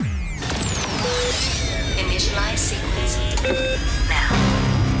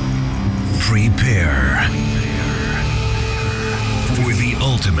Prepare for the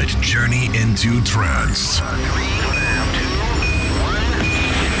ultimate journey into trance.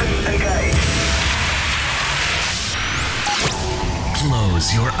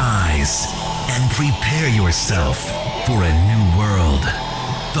 Close your eyes and prepare yourself for a new world.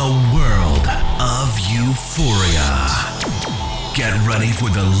 The world of Euphoria. Get ready for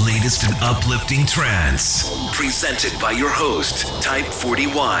the latest in uplifting trance. Presented by your host, Type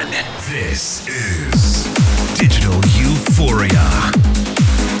 41. This is Digital Euphoria.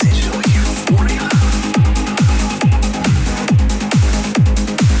 Digital Euphoria.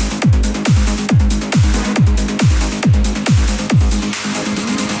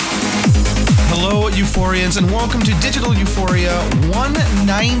 Hello, Euphorians, and welcome to Digital Euphoria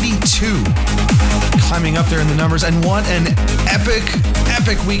 192. Climbing up there in the numbers, and what an epic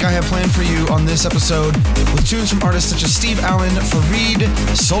week I have planned for you on this episode, with tunes from artists such as Steve Allen, Fareed,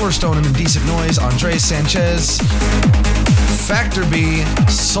 Solarstone and Indecent Noise, Andres Sanchez, Factor B,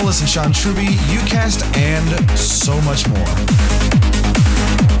 Solus and Sean Truby, UCast, and so much more.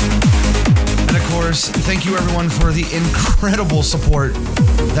 And of course, thank you everyone for the incredible support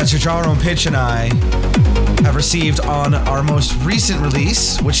that Chajaro and Pitch and I have received on our most recent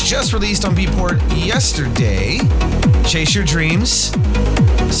release, which just released on Beatport yesterday, Chase Your Dreams.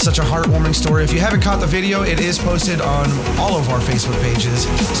 Such a heartwarming story. If you haven't caught the video, it is posted on all of our Facebook pages,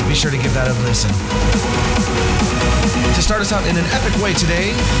 so be sure to give that a listen. To start us out in an epic way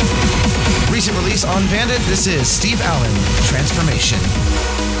today, recent release on Bandit, this is Steve Allen, Transformation.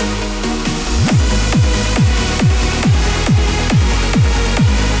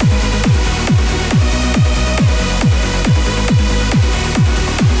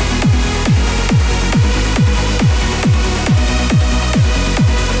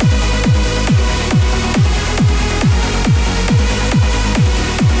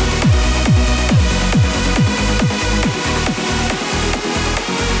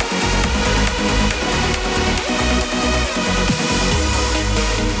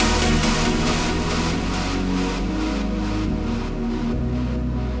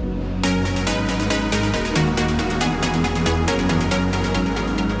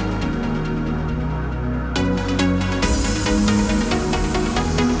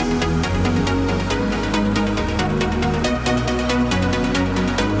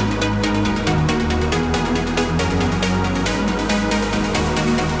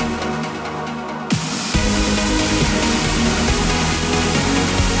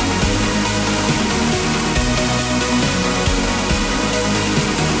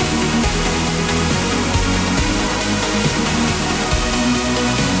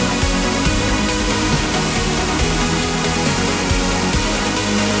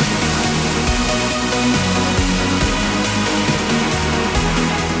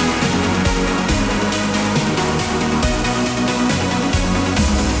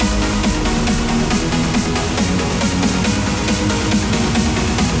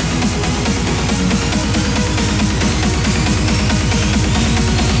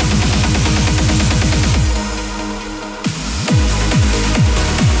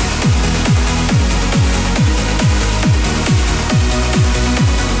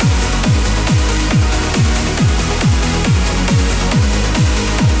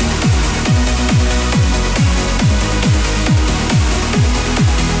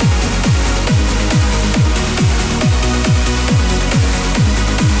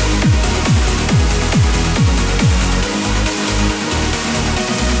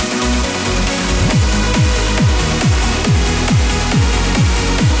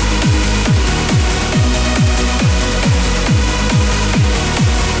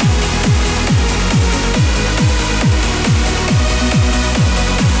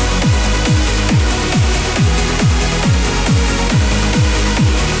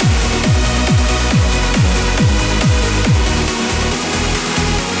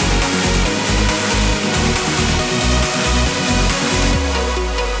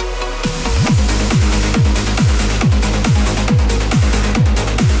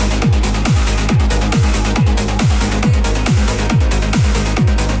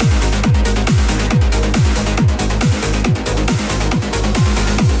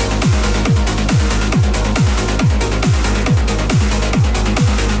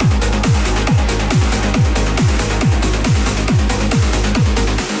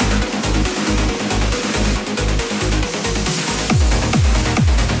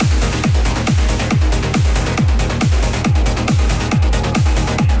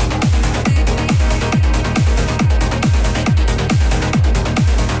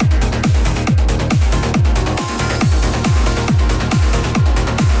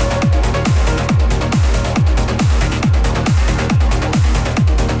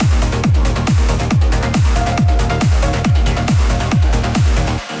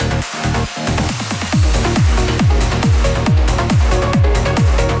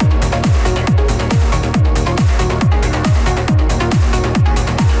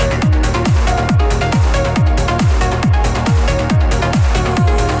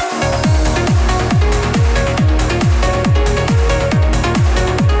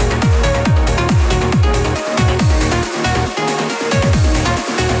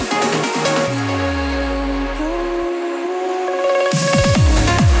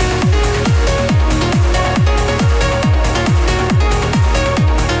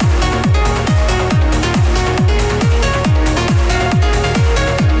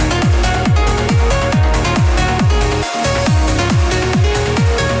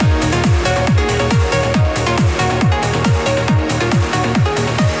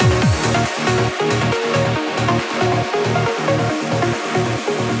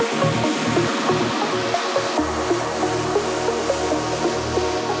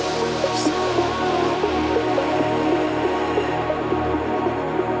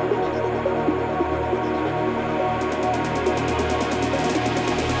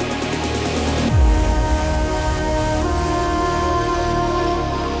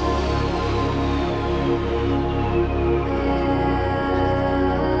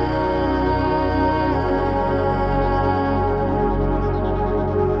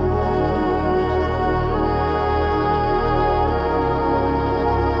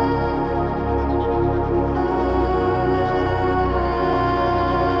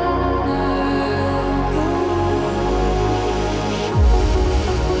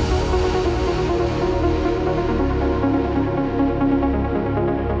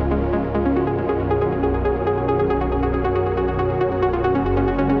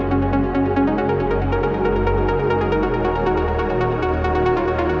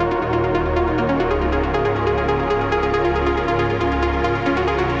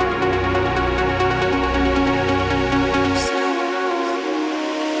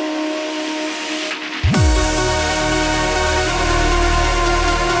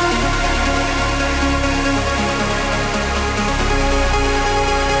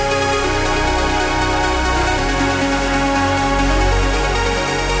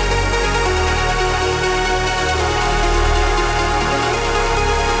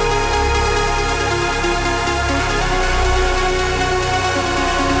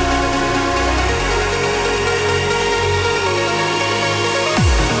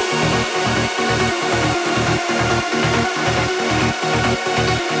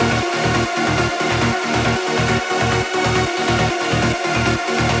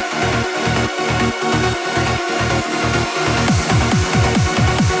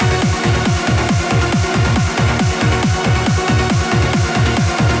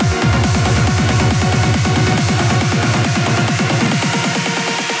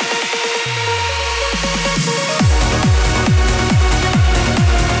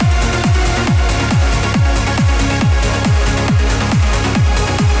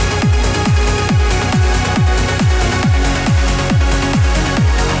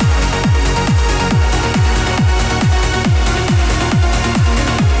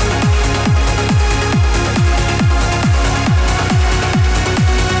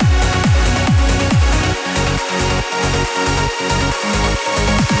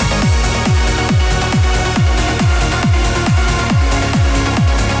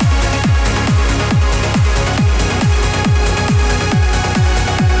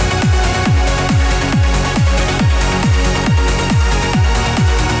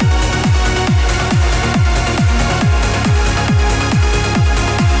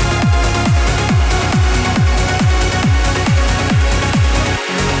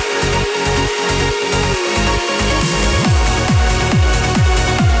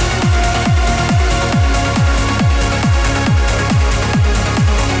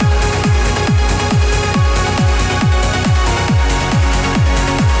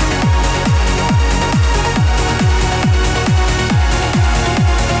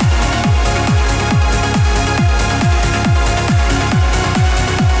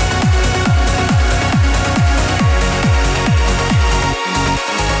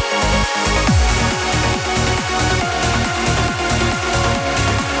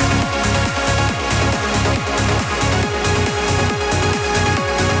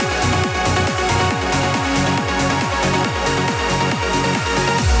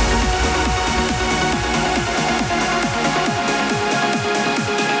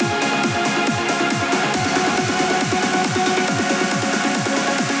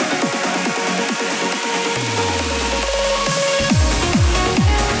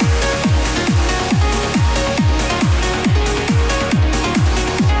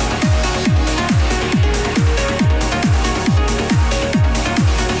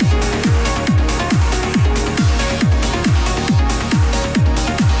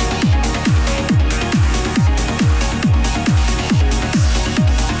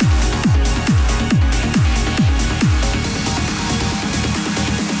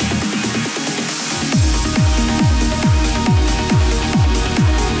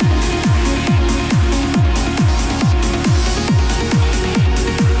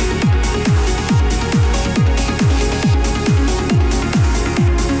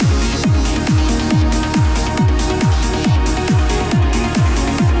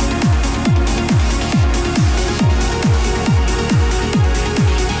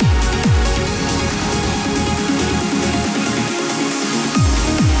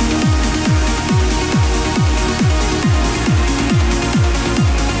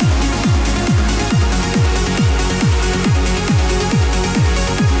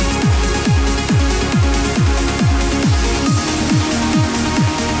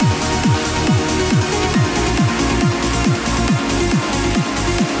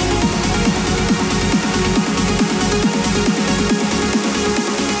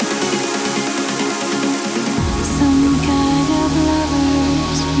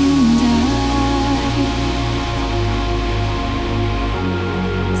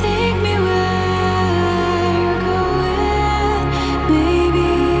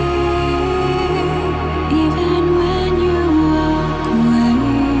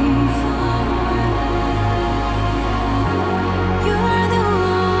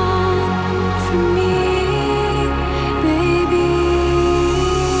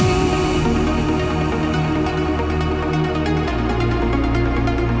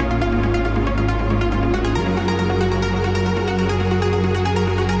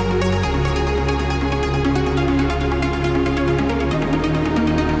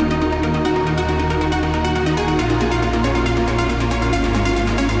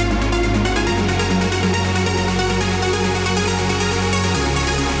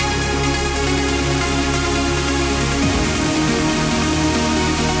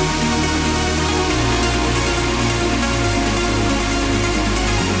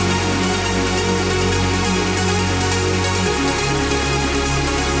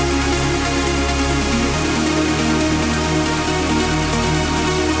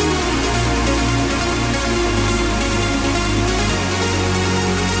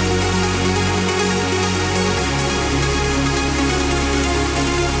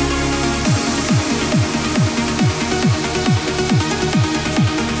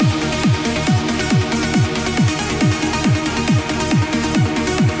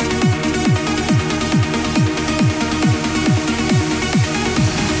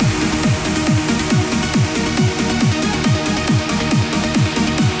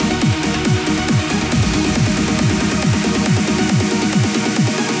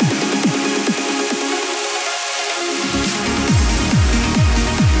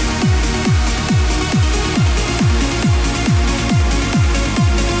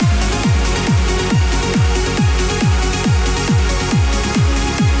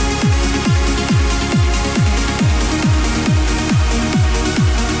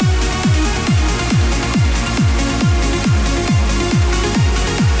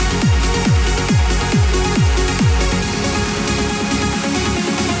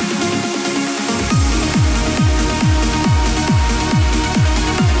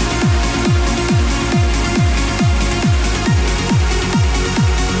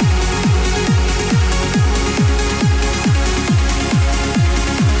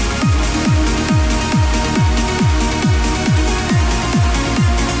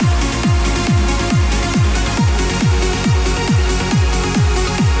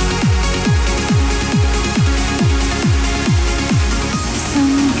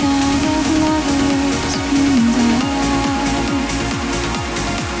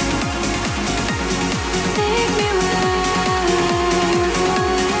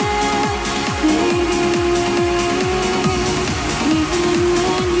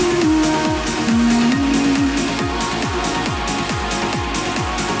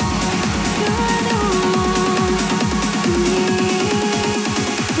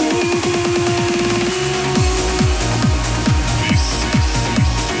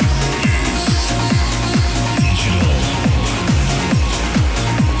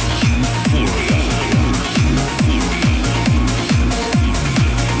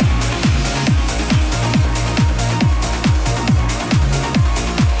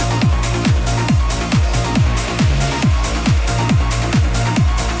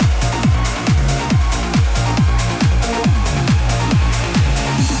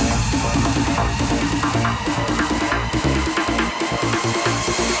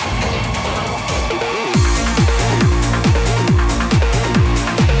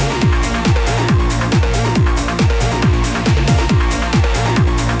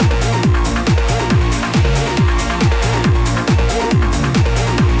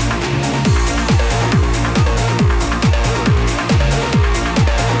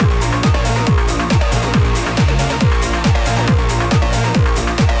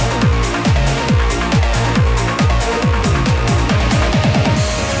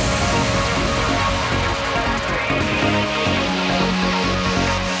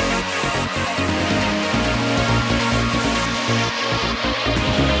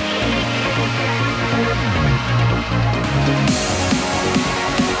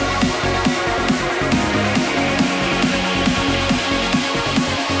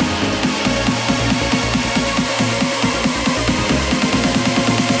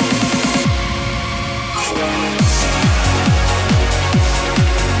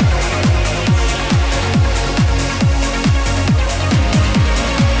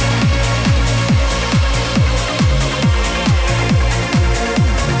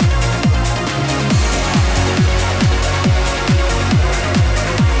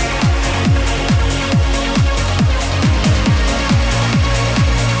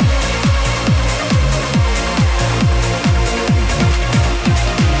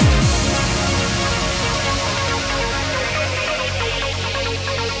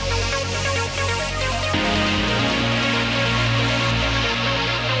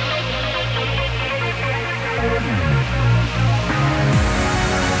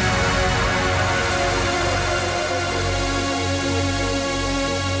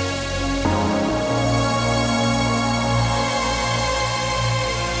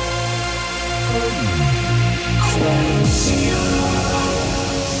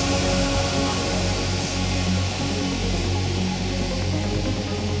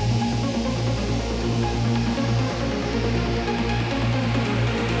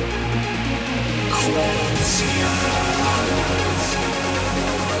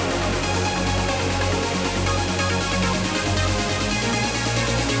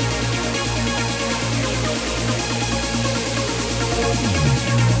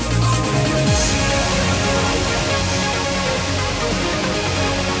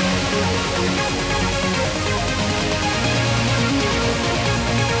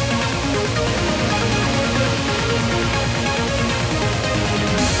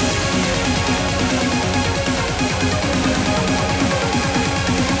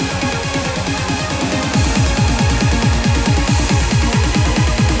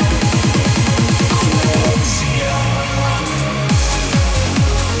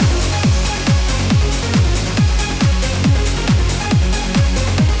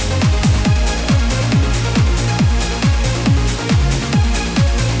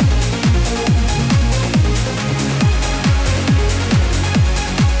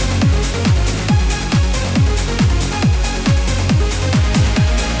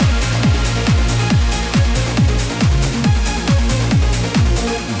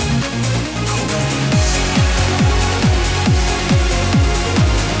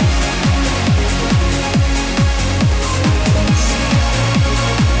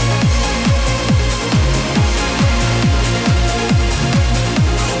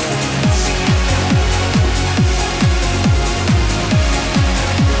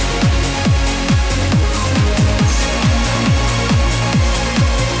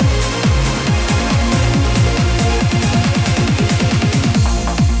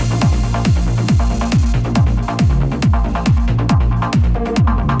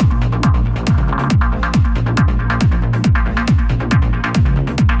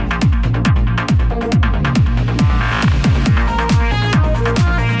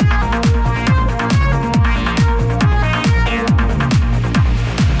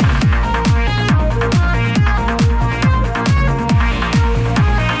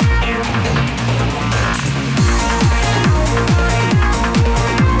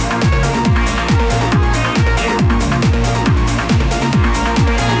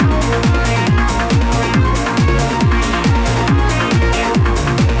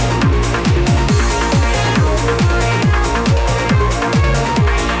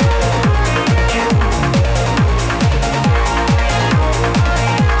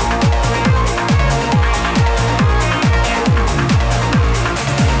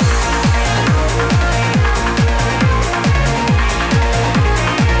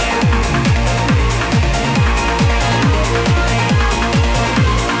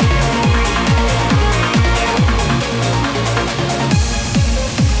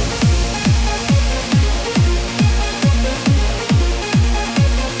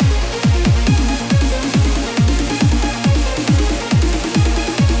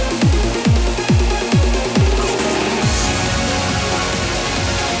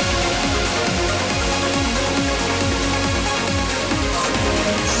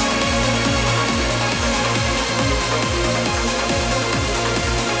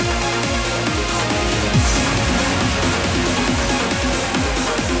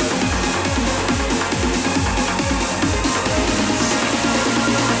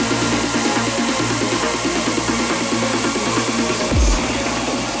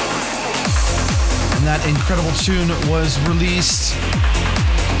 incredible tune was released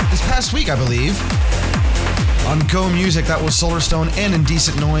this past week, I believe, on Go Music. That was Solarstone and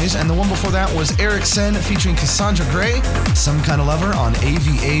Indecent Noise. And the one before that was Eric Sen featuring Cassandra Gray, Some Kind of Lover on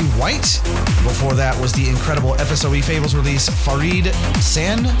AVA White. Before that was the incredible FSOE Fables release, Farid,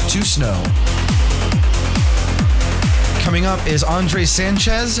 Sand to Snow. Coming up is Andre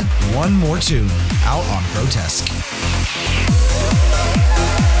Sanchez, One More Tune, out on Grotesque.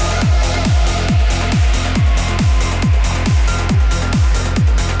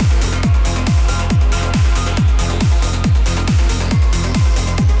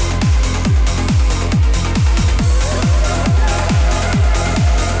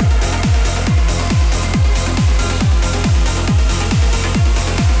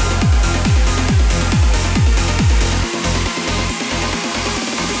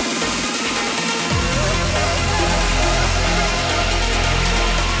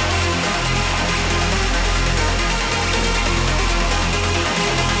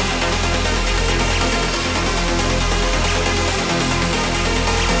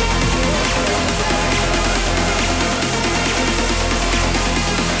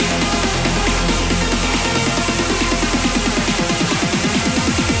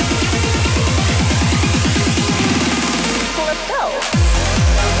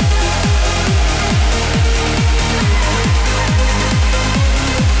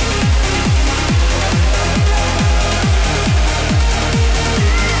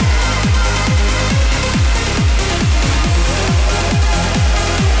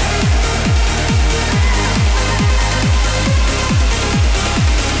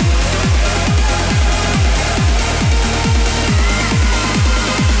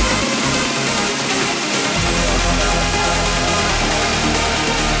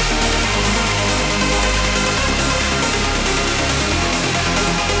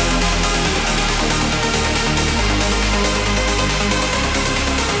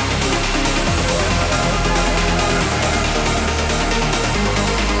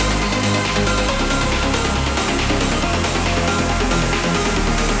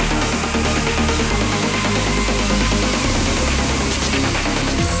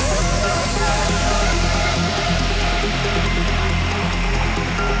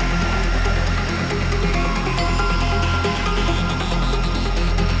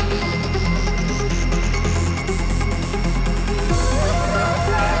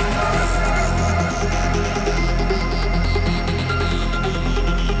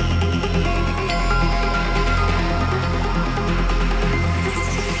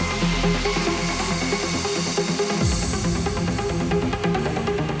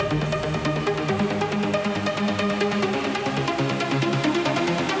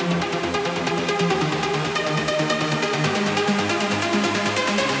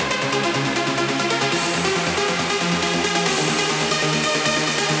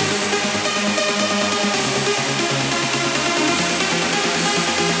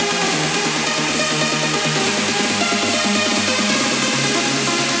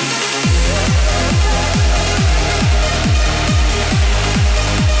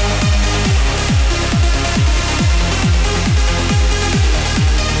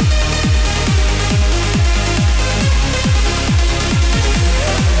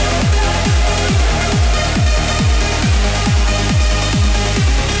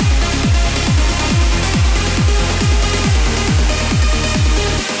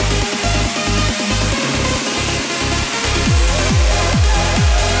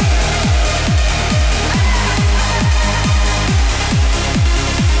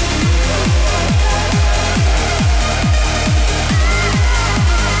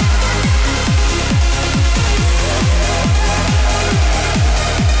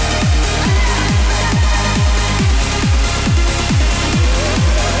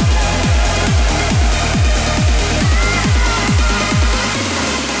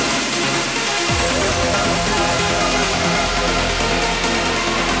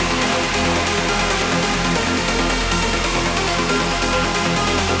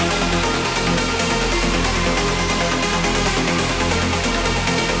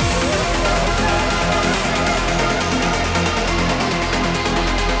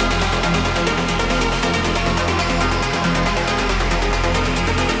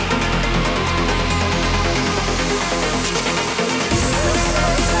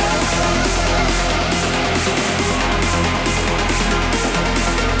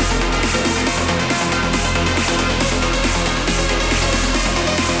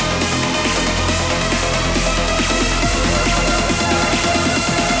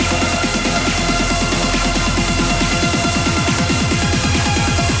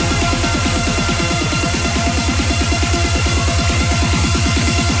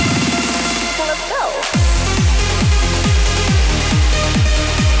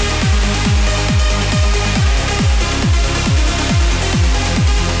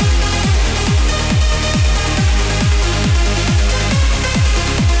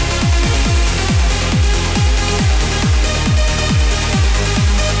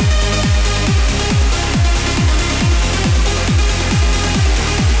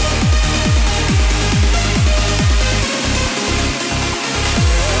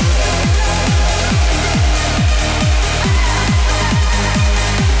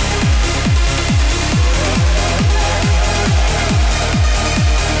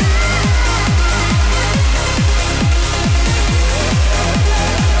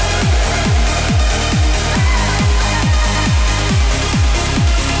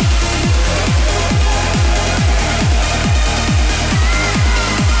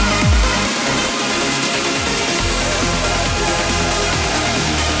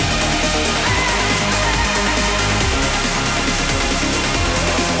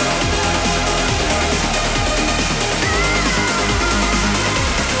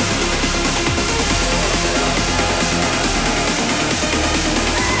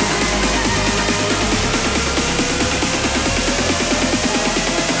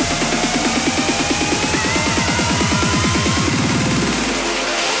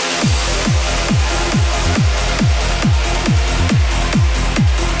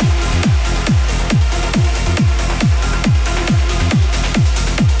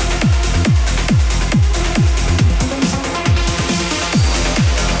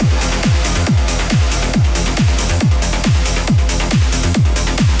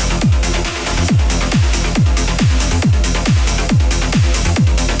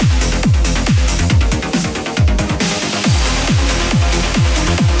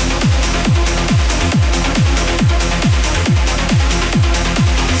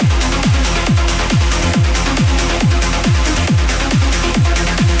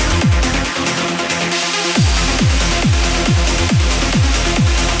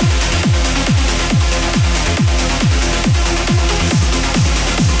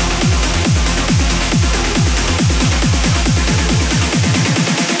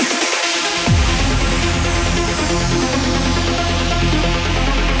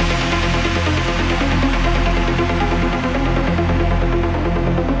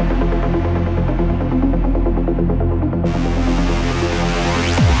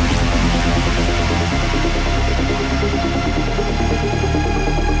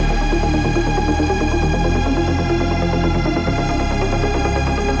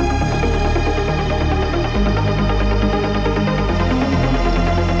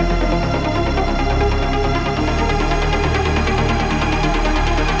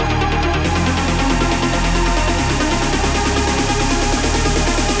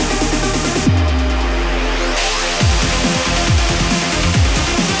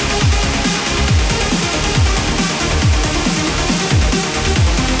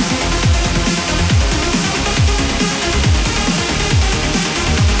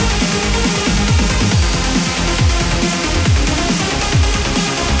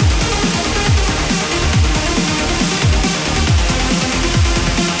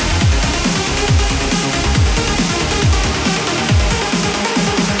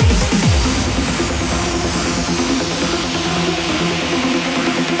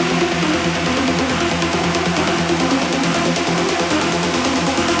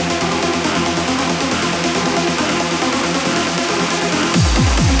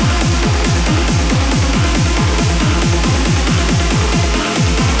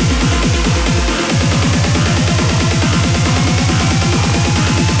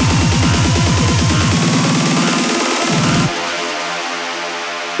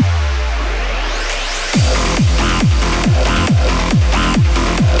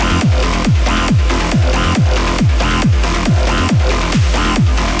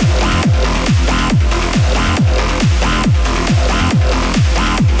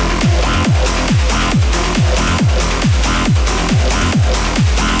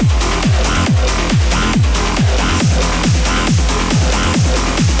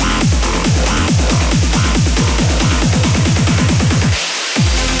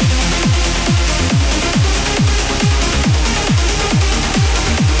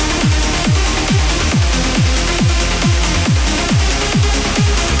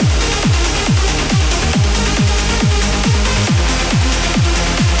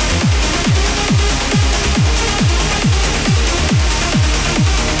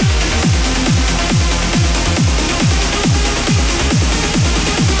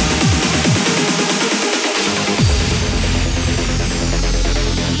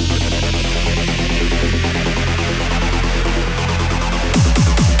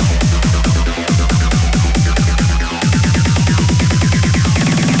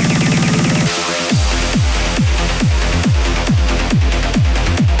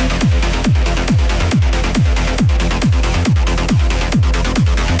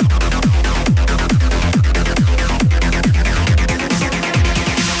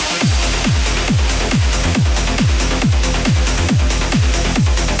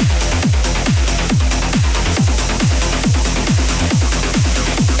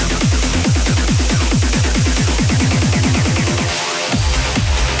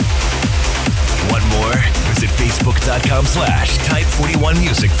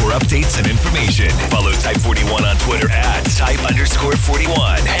 Facebook.com/Type41Music for updates and information. Follow Type 41 on Twitter at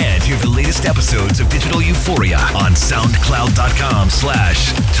Type_41. And hear the latest episodes of Digital Euphoria on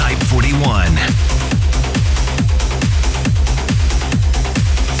SoundCloud.com/Type41.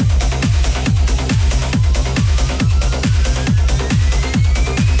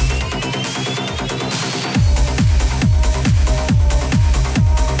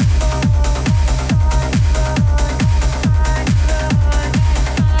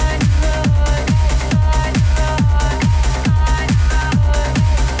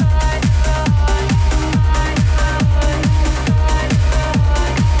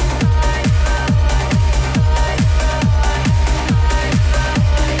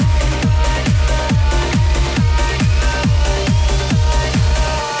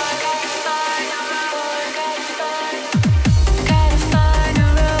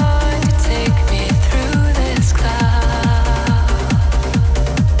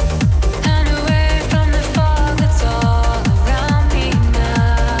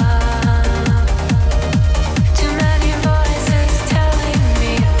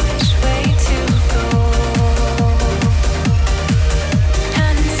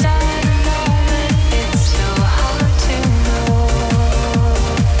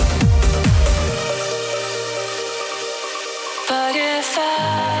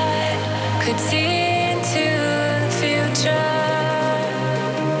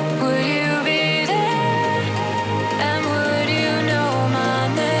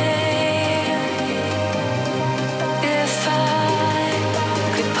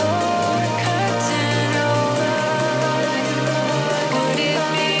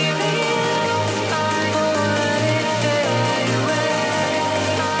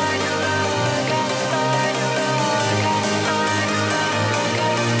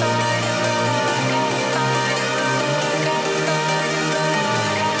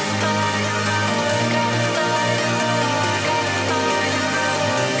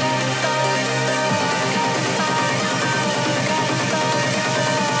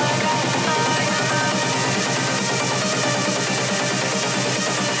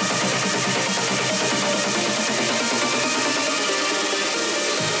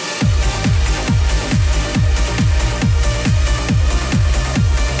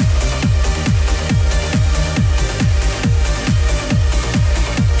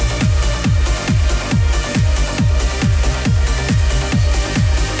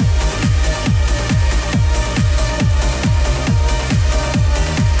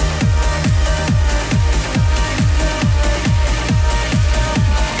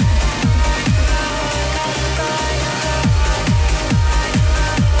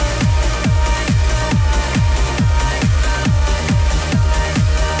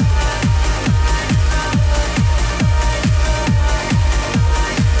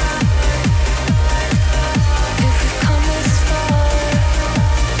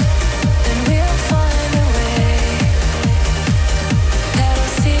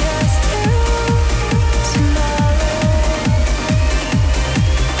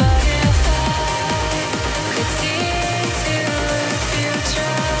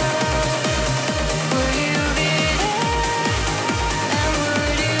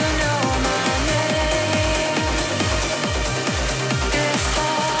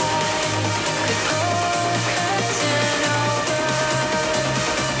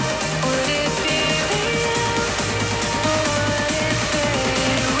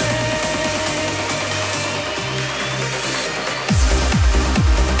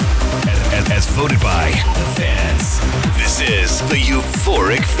 Voted by the fans. This is the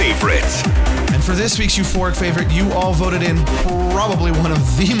Euphoric Favorite. And for this week's Euphoric Favorite, you all voted in probably one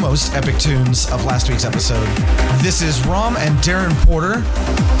of the most epic tunes of last week's episode. This is Rom and Darren Porter,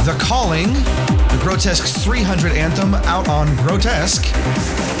 The Calling, the Grotesque's 300 anthem out on Grotesque.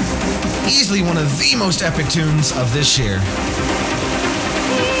 Easily one of the most epic tunes of this year.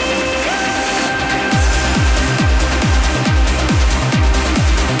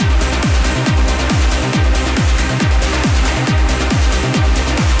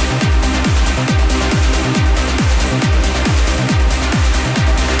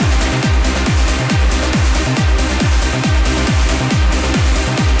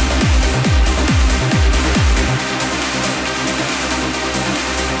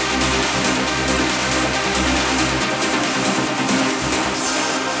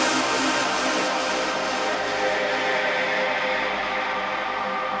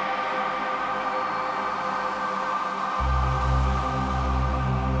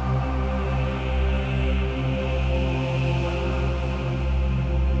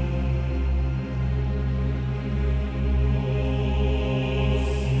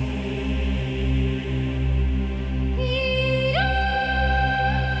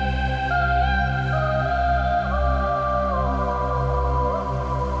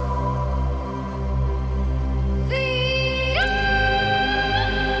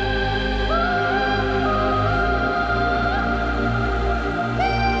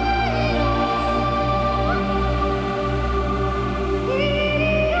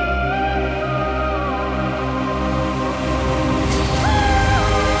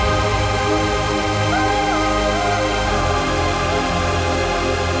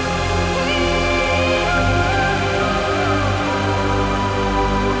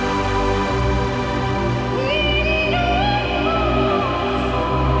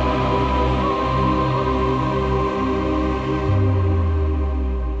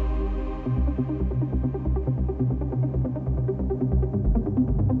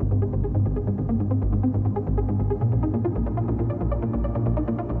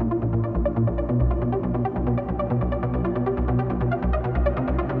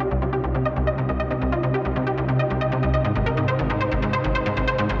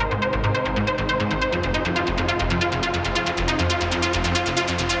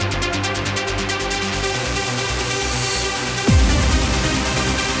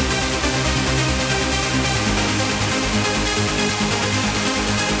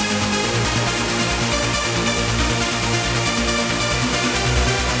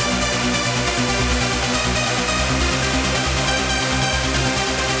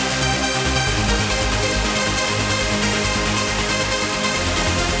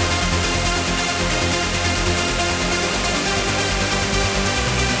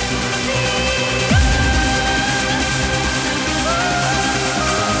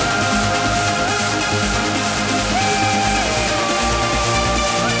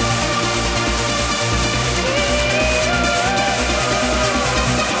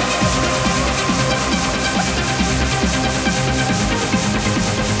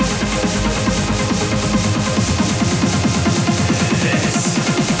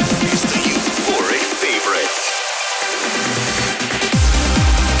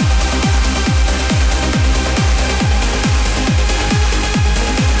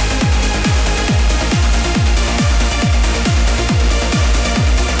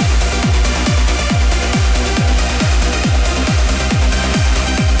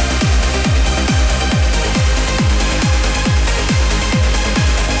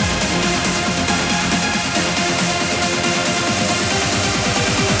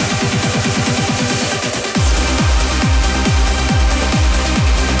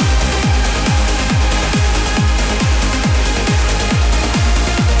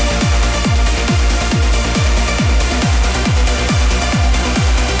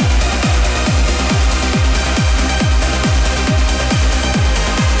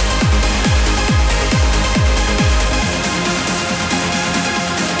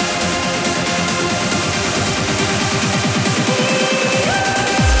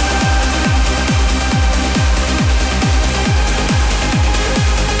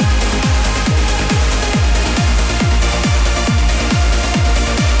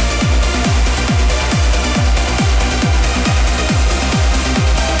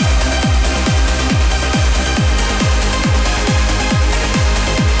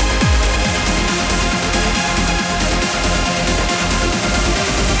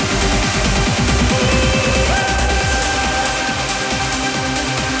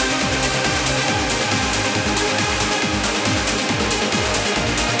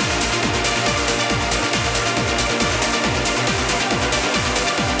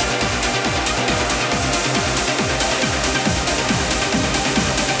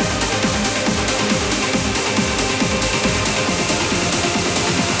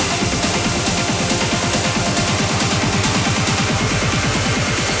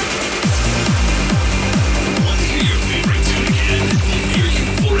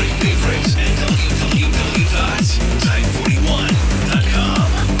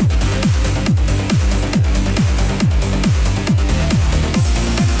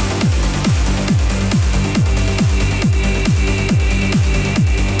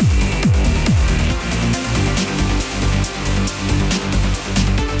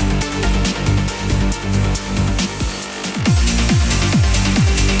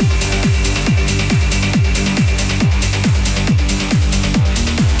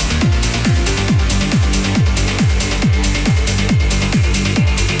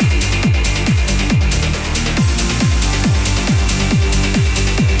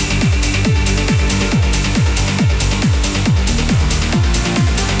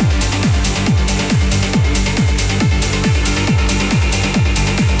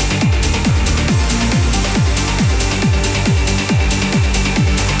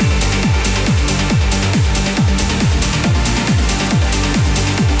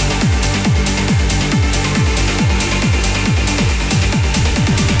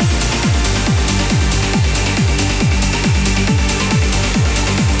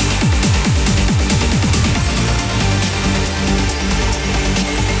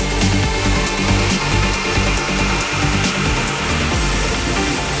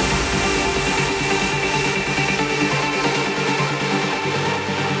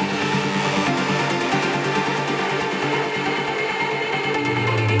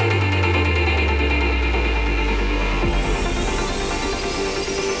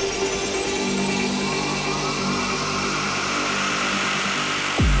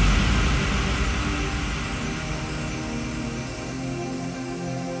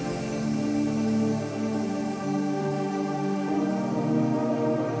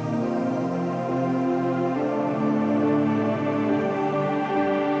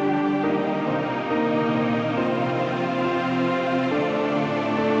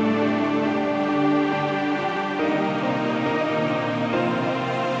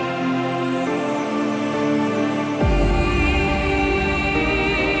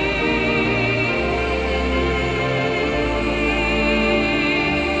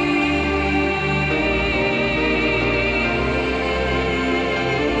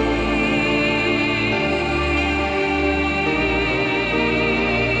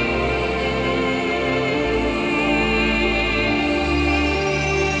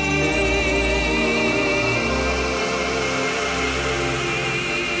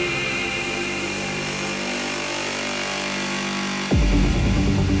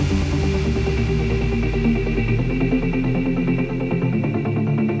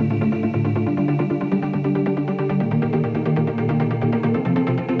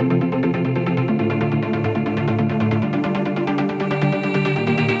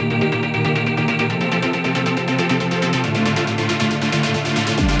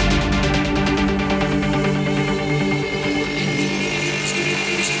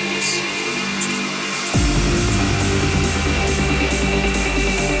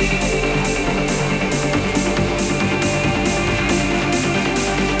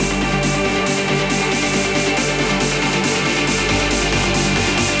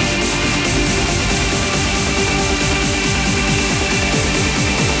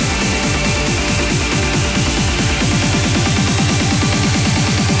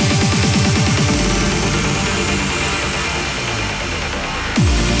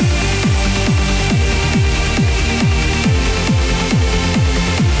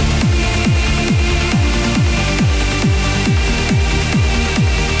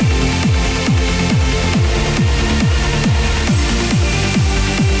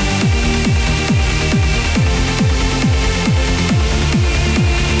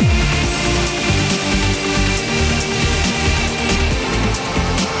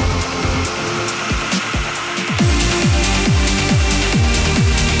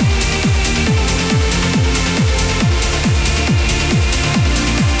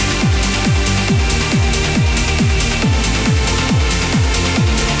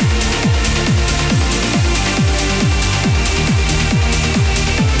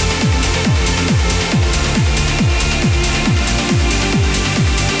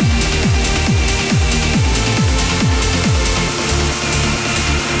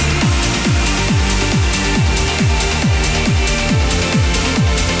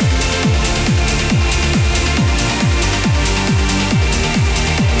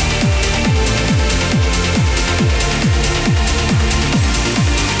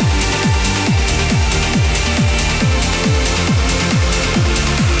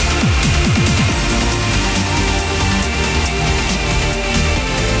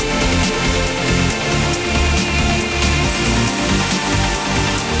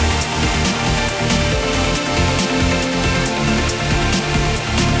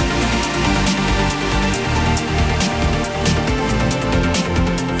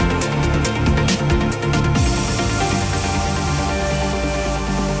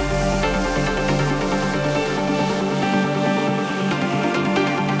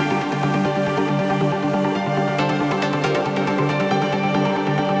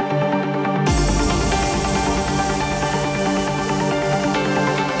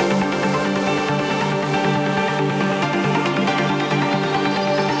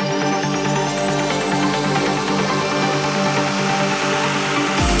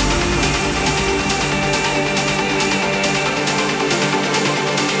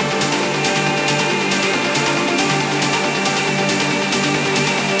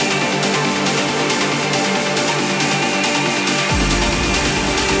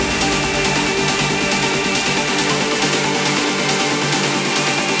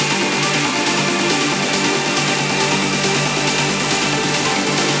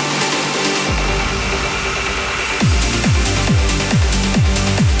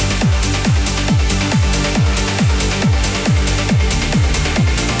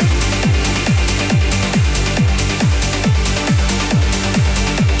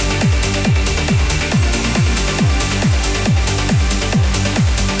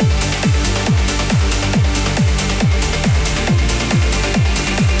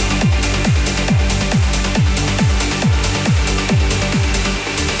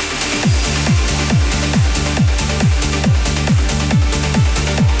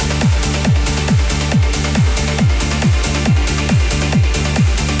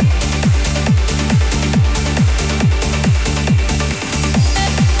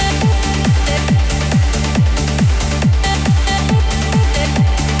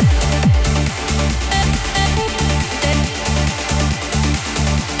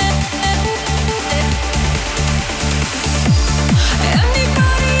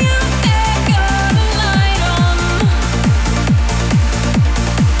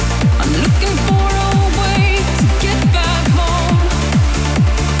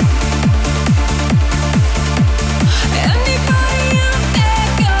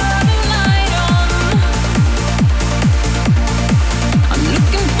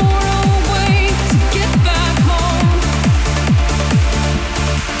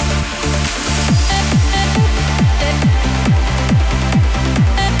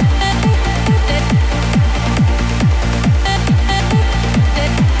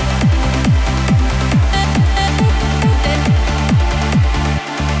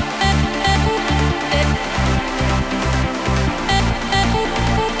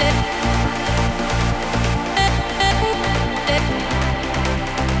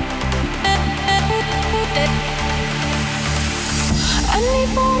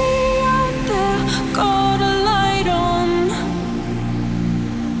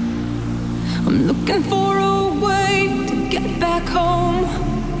 I'm looking for a way to get back home.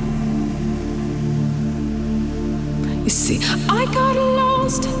 You see, I got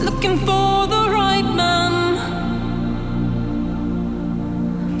lost looking for the right man.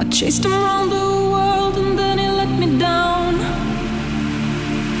 I chased him around the world and then he let me down.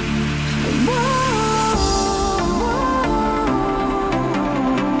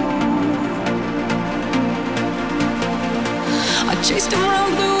 I chased him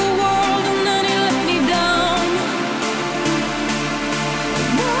around the world and then he let me down.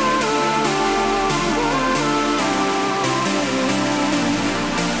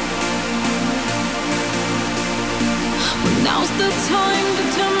 Well, now's the time to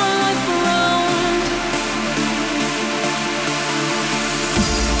turn my life around.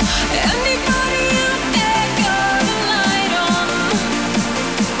 Anybody out there got a light on?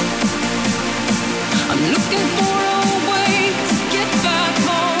 I'm looking for a way to get back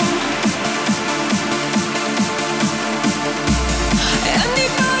home.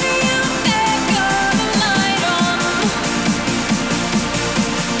 Anybody out there got a light on?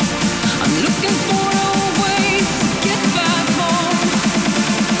 I'm looking for a way to get back home.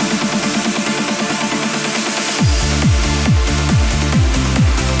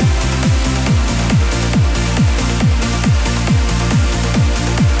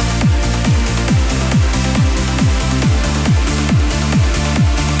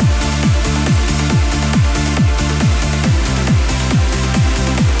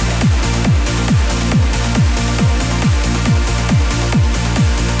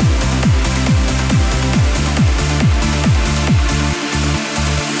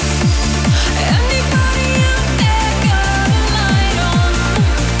 Anybody out there got a light on?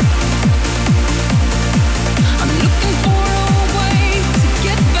 I'm looking for a way to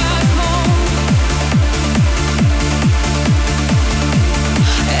get back home.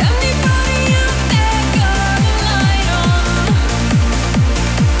 Anybody out there got a light on?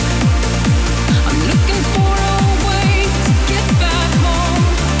 I'm looking for a way to get back home.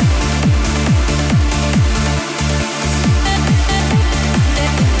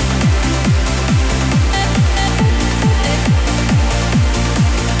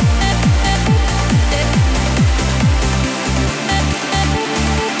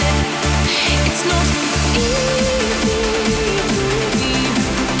 It's not easy to be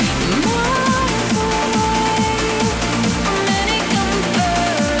miles away from any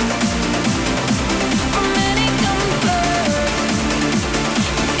comfort, from any comfort.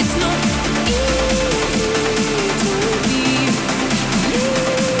 It's not easy to be years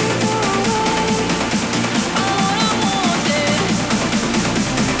away from what I wanted.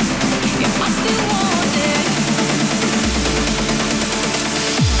 Yeah, I still want it.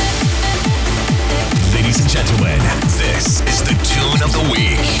 Ladies and gentlemen, this is the Tune of the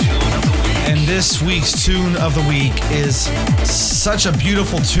Week. And this week's tune of the week is such a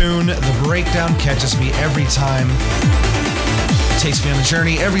beautiful tune. The breakdown catches me every time. Takes me on a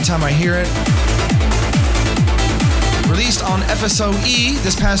journey every time I hear it. Released on FSOE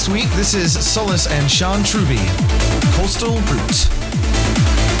this past week, this is Solus and Sean Truby, Coastal Route.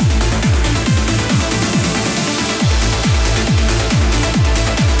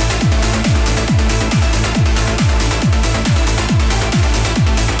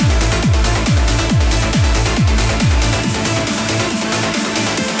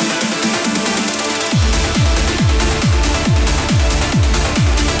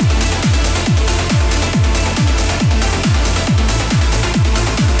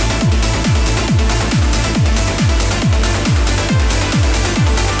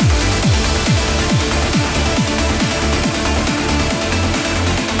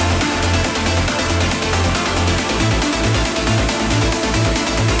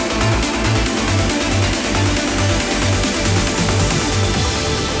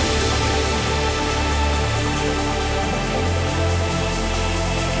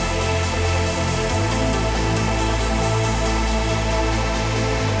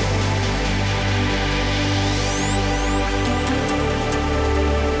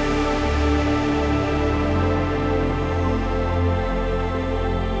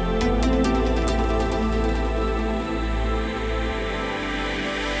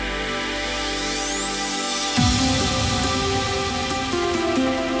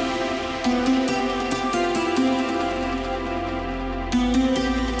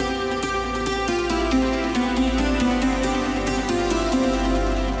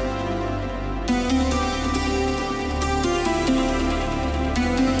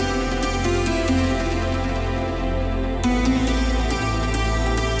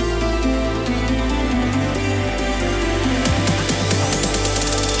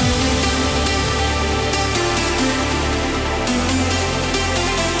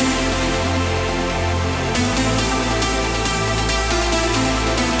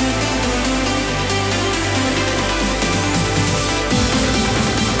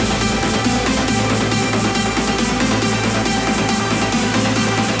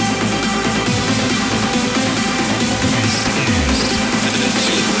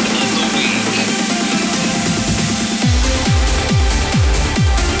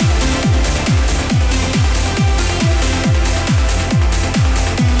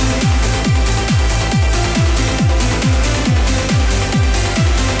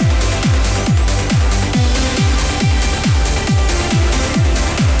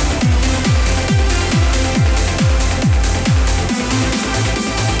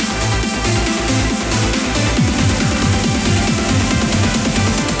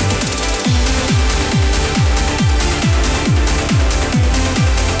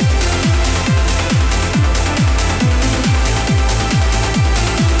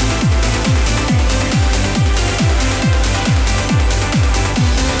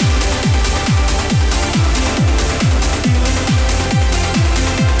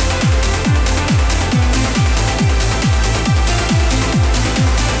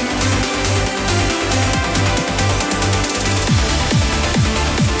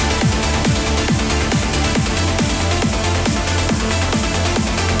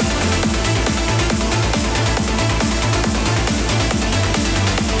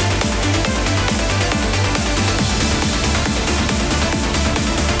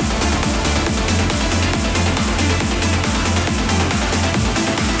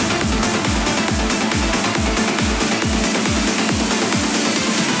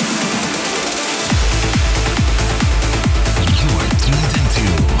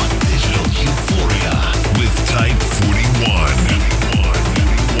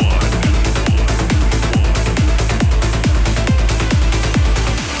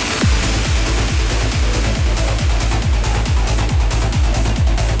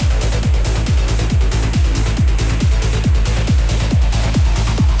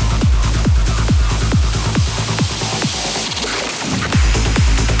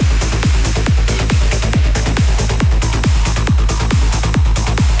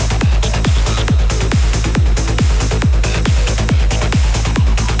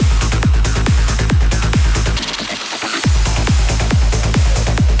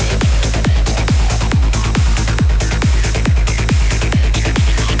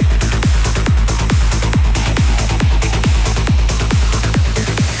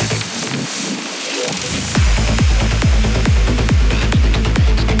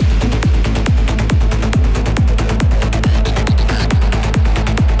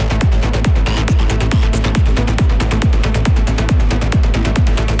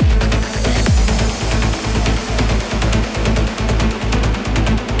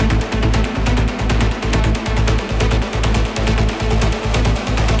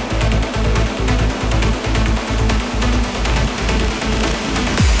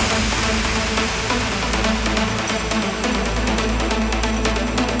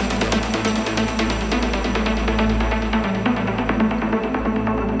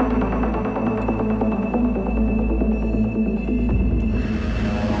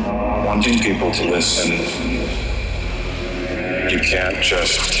 wanting people to listen. You can't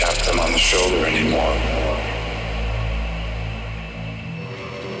just tap them on the shoulder anymore.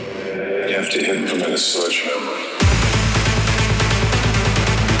 You have to hit them with a sledgehammer.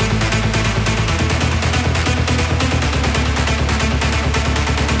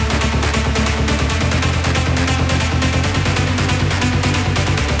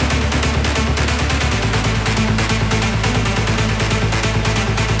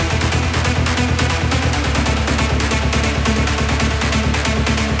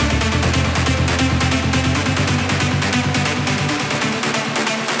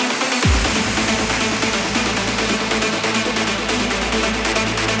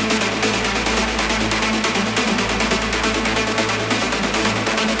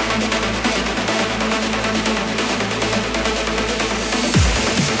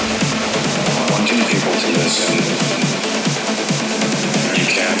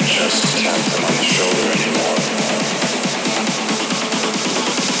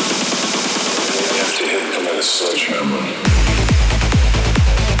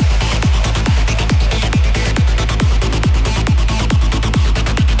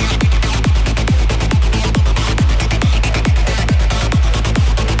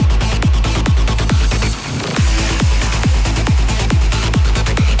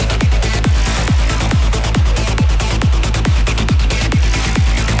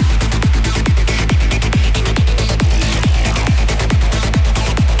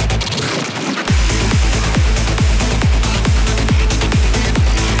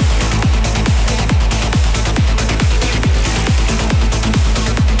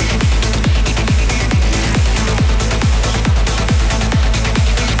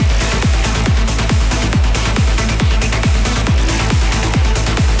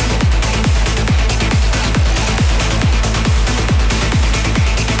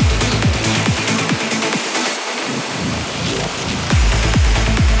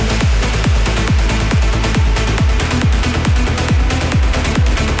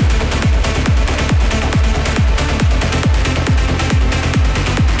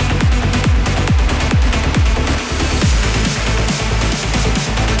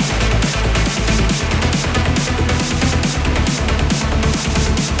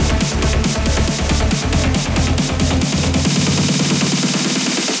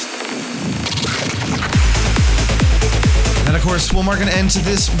 We'll mark an end to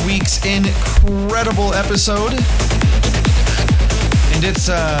this week's incredible episode. And it's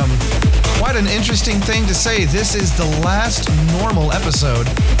quite an interesting thing to say. This is the last normal episode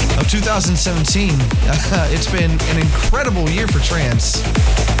of 2017. It's been an incredible year for trance.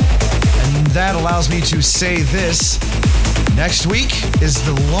 And that allows me to say this. Next week is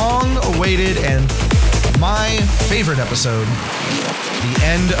the long-awaited and my favorite episode, the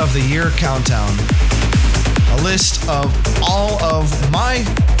end of the year countdown. A list of all of my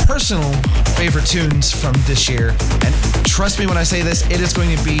personal favorite tunes from this year. And trust me when I say this, it is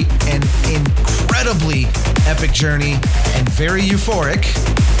going to be an incredibly epic journey and very euphoric.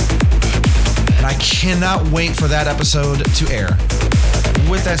 And I cannot wait for that episode to air.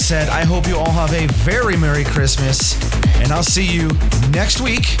 With that said, I hope you all have a very Merry Christmas. And I'll see you next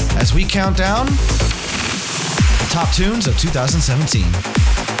week as we count down top tunes of 2017.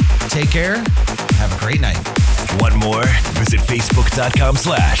 Take care. Have a great night. Want more? Visit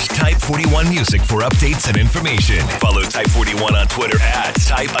Facebook.com/Type41Music for updates and information. Follow Type41 on Twitter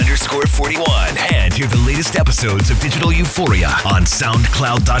 @Type_41. And hear the latest episodes of Digital Euphoria on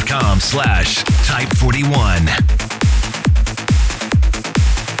SoundCloud.com/Type41.